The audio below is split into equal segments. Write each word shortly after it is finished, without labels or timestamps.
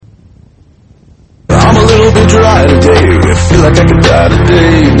Feel like I could die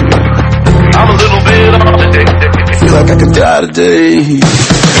today. I'm a little bit off today. Feel like I could die today. Hey,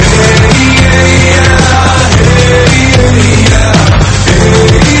 yeah, yeah. Hey, yeah,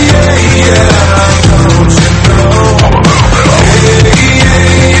 yeah. Don't you know? Hey,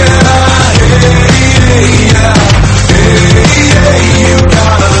 yeah, yeah. Hey, you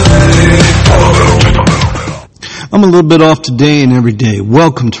gotta let it go. I'm a little bit off today and every day.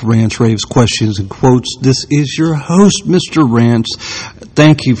 Welcome to Rants, Raves, Questions, and Quotes. This is your host, Mr. Rants.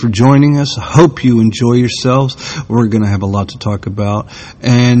 Thank you for joining us. I hope you enjoy yourselves. We're going to have a lot to talk about.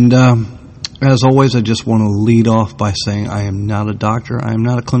 And as always, I just want to lead off by saying I am not a doctor. I am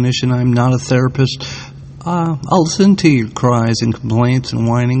not a clinician. I am not a therapist. I'll listen to your cries and complaints and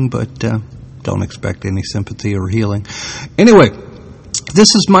whining, but don't expect any sympathy or healing. Anyway,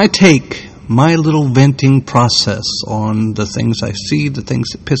 this is my take. My little venting process on the things I see, the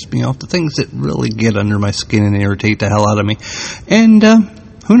things that piss me off, the things that really get under my skin and irritate the hell out of me. And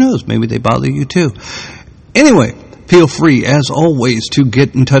who knows, maybe they bother you too. Anyway, feel free, as always, to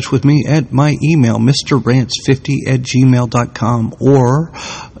get in touch with me at my email, mrrants50@gmail.com, or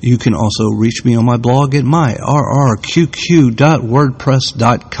you can also reach me on my blog at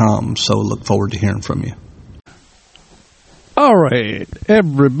myrrqq.wordpress.com. So look forward to hearing from you. All right,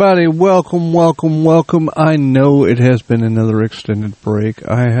 everybody, welcome. I know it has been another extended break.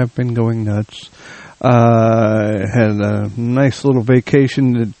 I have been going nuts. I had a nice little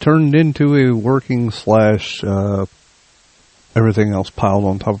vacation that turned into a working / everything else piled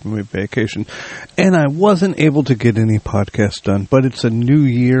on top of my vacation. And I wasn't able to get any podcasts done. But it's a new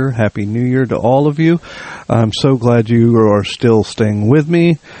year. Happy New Year to all of you. I'm so glad you are still staying with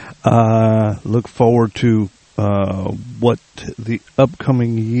me. Look forward to what the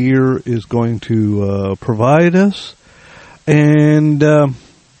upcoming year is going to provide us. And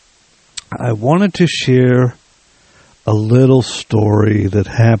I wanted to share a little story that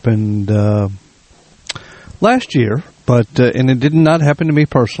happened last year, but and it did not happen to me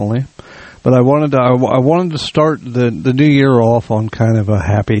personally. But I wanted to start the new year off on kind of a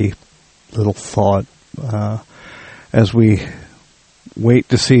happy little thought as we wait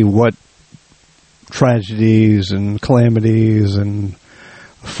to see what tragedies and calamities and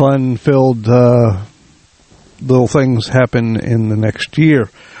fun-filled little things happen in the next year.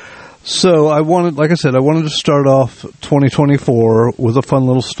 So I wanted to start off 2024 with a fun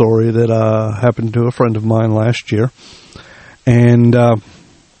little story that happened to a friend of mine last year. And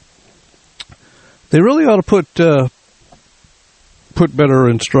they really ought to put better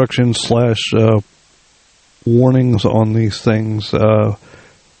instructions / warnings on these things.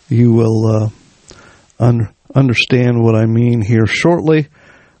 You will understand what I mean here shortly.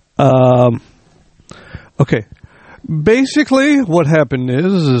 Okay. Basically, what happened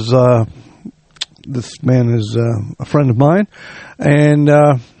is this man is a friend of mine, and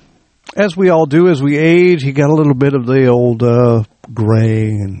as we all do, as we age, he got a little bit of the old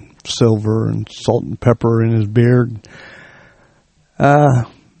gray and silver and salt and pepper in his beard. Not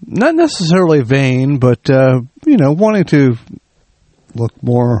necessarily vain, but wanting to look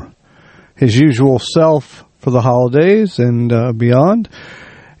more his usual self for the holidays and beyond.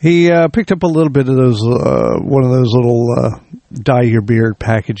 He picked up a little bit of those, one of those little dye your beard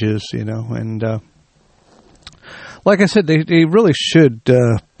packages, and like I said, they really should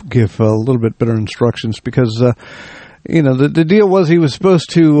give a little bit better instructions because, the deal was he was supposed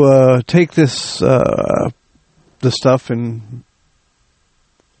to take this the stuff and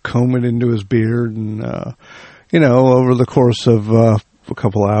comb it into his beard, and over the course of a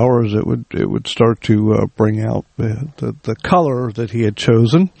couple hours, it would start to bring out the color that he had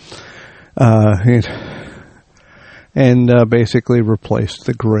chosen, and basically replaced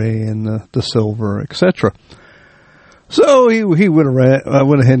the gray and the silver, etc. So he went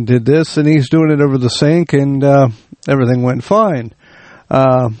ahead and did this, and he's doing it over the sink, and everything went fine.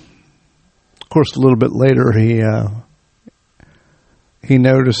 Of course, a little bit later, he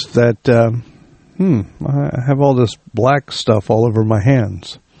noticed that. I have all this black stuff all over my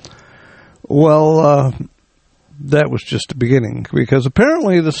hands. Well, that was just the beginning, because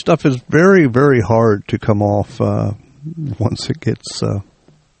apparently the stuff is very, very hard to come off once it gets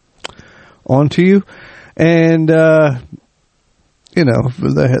onto you. And, the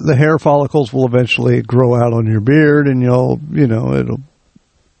hair follicles will eventually grow out on your beard, and it'll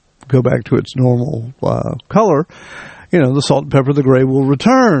go back to its normal color. The salt and pepper, the gray will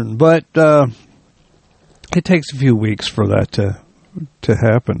return. But it takes a few weeks for that to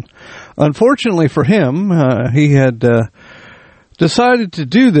happen. Unfortunately for him, he had decided to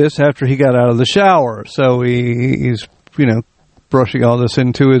do this after he got out of the shower. So he's brushing all this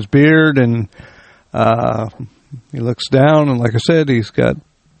into his beard, and He looks down, and like I said, he's got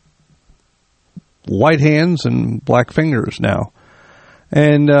white hands and black fingers now.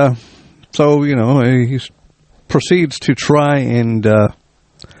 And so, he proceeds to try and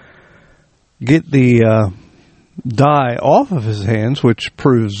get the dye off of his hands, which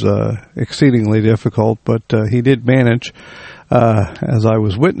proves exceedingly difficult, but he did manage. As I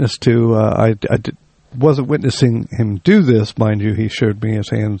was witness to, I wasn't witnessing him do this, mind you. He showed me his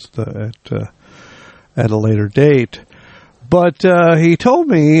hands at a later date. But he told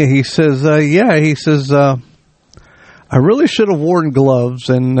me, he says, I really should have worn gloves,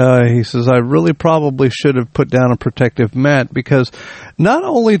 and he says, I really probably should have put down a protective mat, because not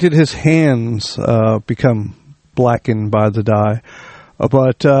only did his hands become blackened by the dye,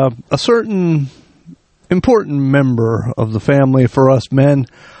 but a certain important member of the family for us men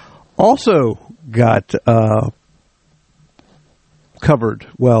also got covered.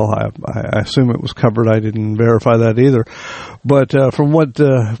 Well, I assume it was covered. I didn't verify that either. But from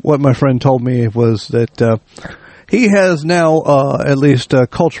what my friend told me was that he has now at least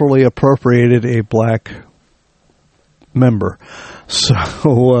culturally appropriated a black member.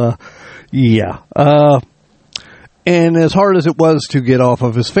 So, yeah. And as hard as it was to get off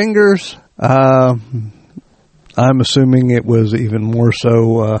of his fingers, I'm assuming it was even more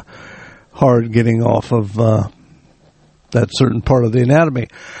so hard getting off of that certain part of the anatomy.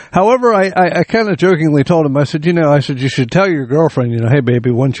 However, I kind of jokingly told him, I said, you should tell your girlfriend, hey,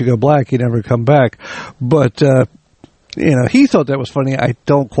 baby, once you go black, you never come back. But, he thought that was funny. I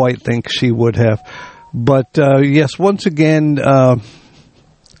don't quite think she would have. But, yes, once again,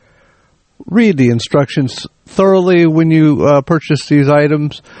 read the instructions thoroughly when you purchase these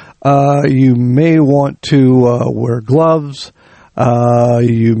items. You may want to wear gloves.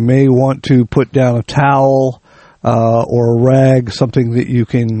 You may want to put down a towel or a rag, something that you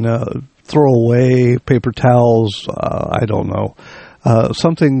can throw away, paper towels, I don't know.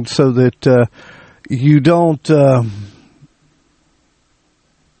 Something so that you don't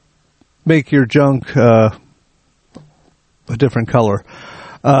make your junk a different color.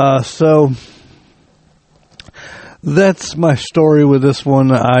 So that's my story with this one.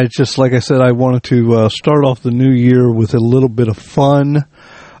 Like I said, I wanted to start off the new year with a little bit of fun.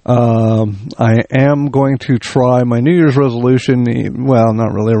 I am going to try my New Year's resolution. Well,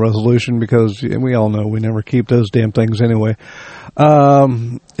 not really a resolution, because we all know we never keep those damn things anyway.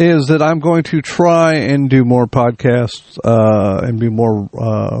 Is that I'm going to try and do more podcasts and be more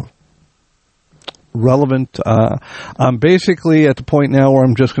relevant. I'm basically at the point now where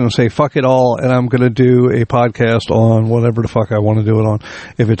I'm just going to say fuck it all, and I'm going to do a podcast on whatever the fuck I want to do it on.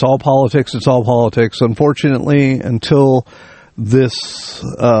 If it's all politics, it's all politics. Unfortunately, until this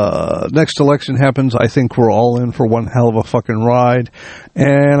next election happens, I think we're all in for one hell of a fucking ride,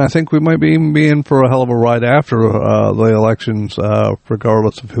 and I think we might even be in for a hell of a ride after the elections,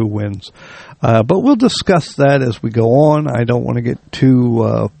 regardless of who wins. But we'll discuss that as we go on. I don't want to get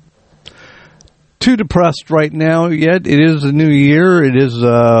too depressed right now yet. It is a new year. It is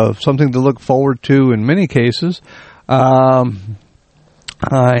something to look forward to in many cases. I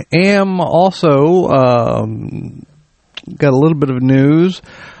am also got a little bit of news.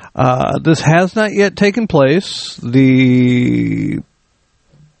 This has not yet taken place. The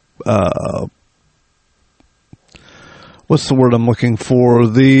what's the word I'm looking for?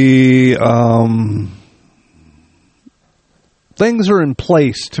 The things are in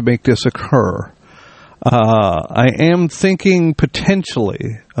place to make this occur. I am thinking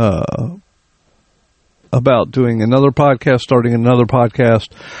potentially about doing another podcast, starting another podcast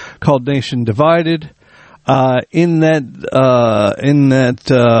called Nation Divided. In that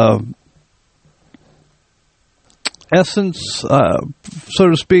essence, so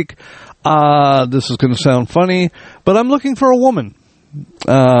to speak, this is going to sound funny, but I'm looking for a woman.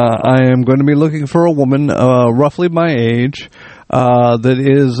 I am going to be looking for a woman roughly my age, that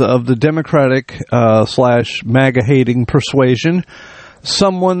is of the Democratic / MAGA-hating persuasion.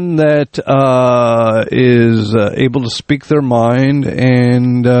 Someone that is able to speak their mind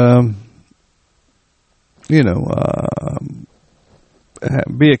and,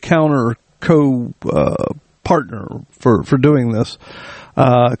 be a partner for doing this.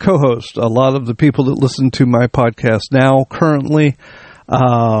 Co-host. A lot of the people that listen to my podcast now currently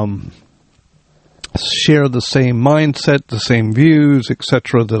share the same mindset, the same views,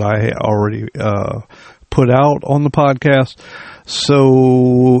 etc. that I already put out on the podcast.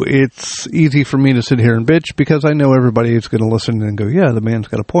 So it's easy for me to sit here and bitch because I know everybody is going to listen and go, yeah, the man's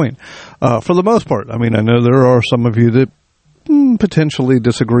got a point. For the most part. I mean, I know there are some of you that potentially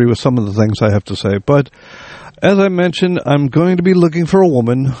disagree with some of the things I have to say. But as I mentioned, I'm going to be looking for a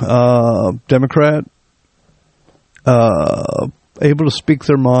woman, Democrat able to speak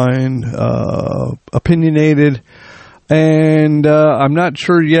their mind, opinionated. And I'm not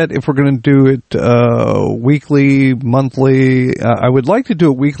sure yet if we're going to do it weekly, monthly. I would like to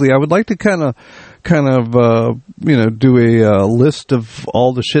do it weekly. I would like to kind of do a list of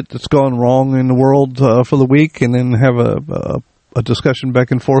all the shit that's gone wrong in the world for the week, and then have a discussion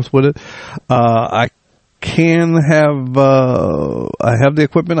back and forth with it. I have the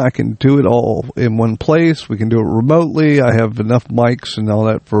equipment. I can do it all in one place. We can do it remotely. I have enough mics and all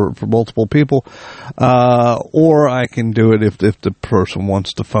that for multiple people. Or I can do it if the person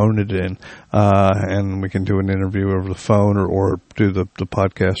wants to phone it in. And we can do an interview over the phone or do the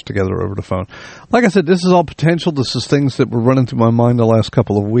podcast together over the phone. Like I said, this is all potential. This is things that were running through my mind the last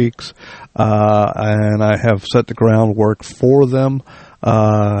couple of weeks. And I have set the groundwork for them.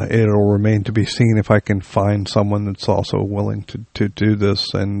 It'll remain to be seen if I can find someone that's also willing to do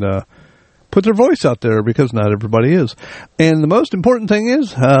this and put their voice out there, because not everybody is. And the most important thing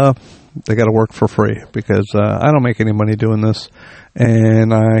is they got to work for free, because I don't make any money doing this,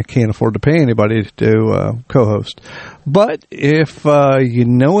 and I can't afford to pay anybody to do co-host. But if you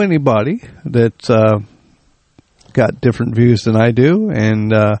know anybody that's got different views than I do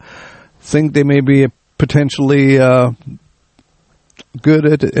and think they may be potentially good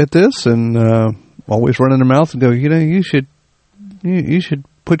at this, and always running their mouth and go, you should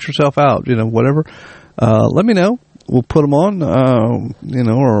put yourself out, whatever. Let me know. We'll put them on,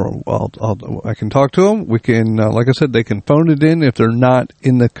 or I can talk to them. We can, like I said, they can phone it in if they're not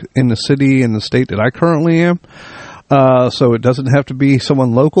in the city, in the state that I currently am. So it doesn't have to be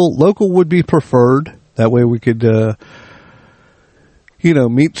someone local. Local would be preferred. That way we could,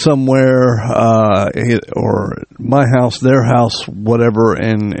 meet somewhere, or my house, their house, whatever,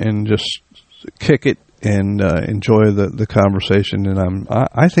 and just kick it and enjoy the conversation. And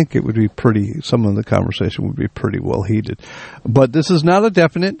I think it would be some of the conversation would be pretty well heated. But this is not a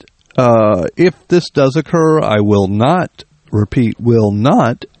definite. If this does occur, I will not be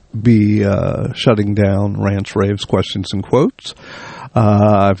shutting down Rants, Raves, Questions, and Quotes.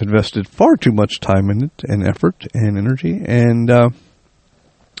 I've invested far too much time in it, and effort, and energy, and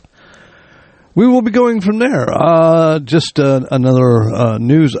we will be going from there. Just another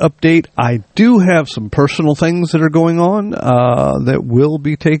news update. I do have some personal things that are going on that will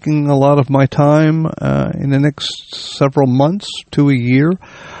be taking a lot of my time in the next several months to a year.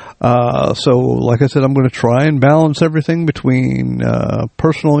 So, like I said, I'm going to try and balance everything between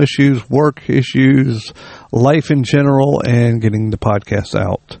personal issues, work issues, life in general, and getting the podcast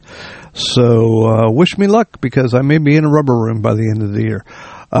out. So, wish me luck, because I may be in a rubber room by the end of the year.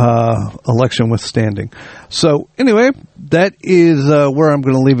 Election withstanding. So anyway, that is where I'm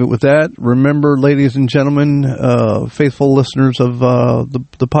going to leave it with that. Remember, ladies and gentlemen, faithful listeners of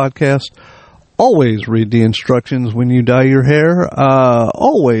the podcast, always read the instructions when you dye your hair.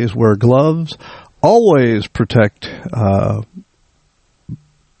 Always wear gloves. Always protect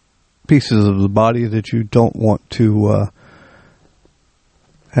pieces of the body that you don't want to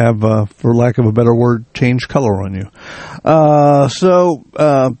have, for lack of a better word, change color on you. So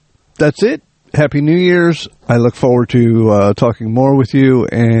that's it. Happy New Year's. I look forward to talking more with you,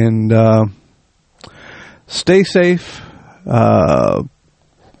 and stay safe.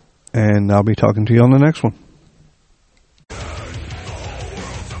 And I'll be talking to you on the next one.